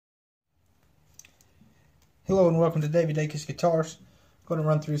Hello and welcome to DaveyDacusGuitars. I'm going to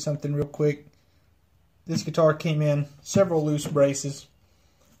run through something real quick. This guitar came in several loose braces.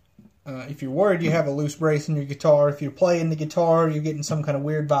 If you're worried you have a loose brace in your guitar, if you're playing the guitar, you're getting some kind of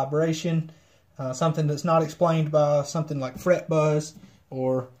weird vibration, something that's not explained by something like fret buzz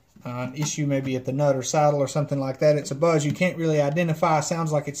or an issue maybe at the nut or saddle or something like that. It's a buzz you can't really identify.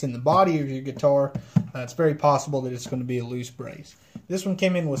 Sounds like it's in the body of your guitar. It's very possible that it's going to be a loose brace. This one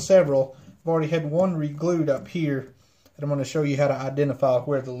came in with several. I've already had one re-glued up here, and I'm going to show you how to identify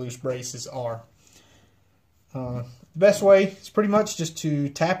where the loose braces are. The best way is pretty much just to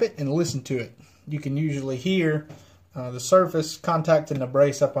tap it and listen to it. You can usually hear the surface contacting the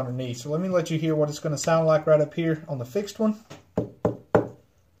brace up underneath. So let me let you hear what it's going to sound like right up here on the fixed one.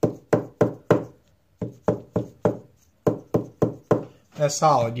 That's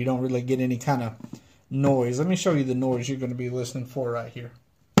solid. You don't really get any kind of noise. Let me show you the noise you're going to be listening for right here.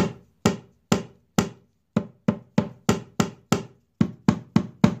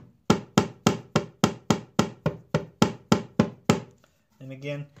 And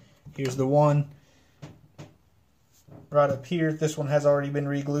again, here's the one right up here. This one has already been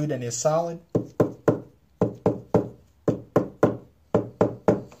re-glued and is solid.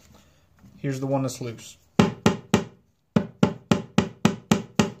 Here's the one that's loose.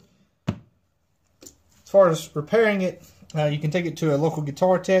 As far as repairing it, you can take it to a local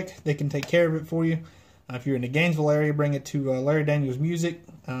guitar tech. They can take care of it for you. If you're in the Gainesville area, bring it to Larry Daniels Music.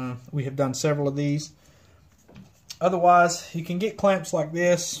 We have done several of these. Otherwise, you can get clamps like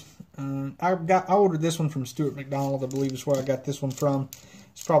this. I ordered this one from Stuart McDonald, I believe is where I got this one from.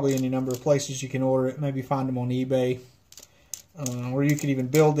 It's probably any number of places you can order it. Maybe find them on eBay. Or you could even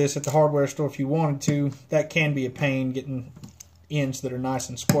build this at the hardware store if you wanted to. That can be a pain, getting ends that are nice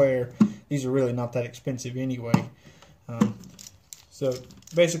and square. These are really not that expensive anyway. So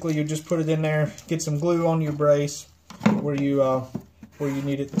basically you just put it in there, get some glue on your brace where you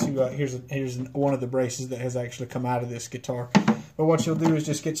need it to. Here's one of the braces that has actually come out of this guitar. But what you'll do is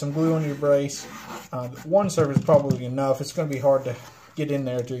just get some glue on your brace. One serve is probably enough. It's going to be hard to get in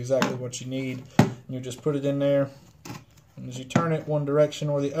there to exactly what you need. And you just put it in there, and as you turn it one direction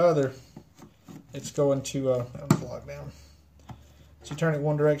or the other, it's going to lock down. So you turn it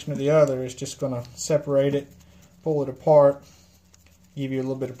one direction or the other, it's just going to separate it, pull it apart, give you a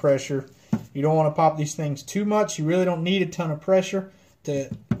little bit of pressure. You don't want to pop these things too much. You really don't need a ton of pressure to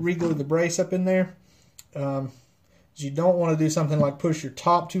re-glue the brace up in there. You don't want to do something like push your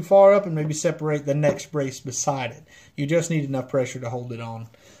top too far up and maybe separate the next brace beside it. You just need enough pressure to hold it on.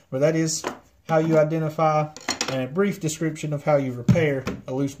 But that is how you identify and a brief description of how you repair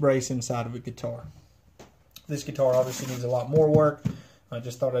a loose brace inside of a guitar. This guitar obviously needs a lot more work. I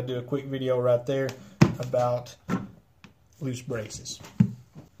just thought I'd do a quick video right there about loose braces.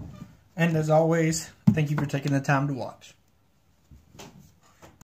 And as always, thank you for taking the time to watch.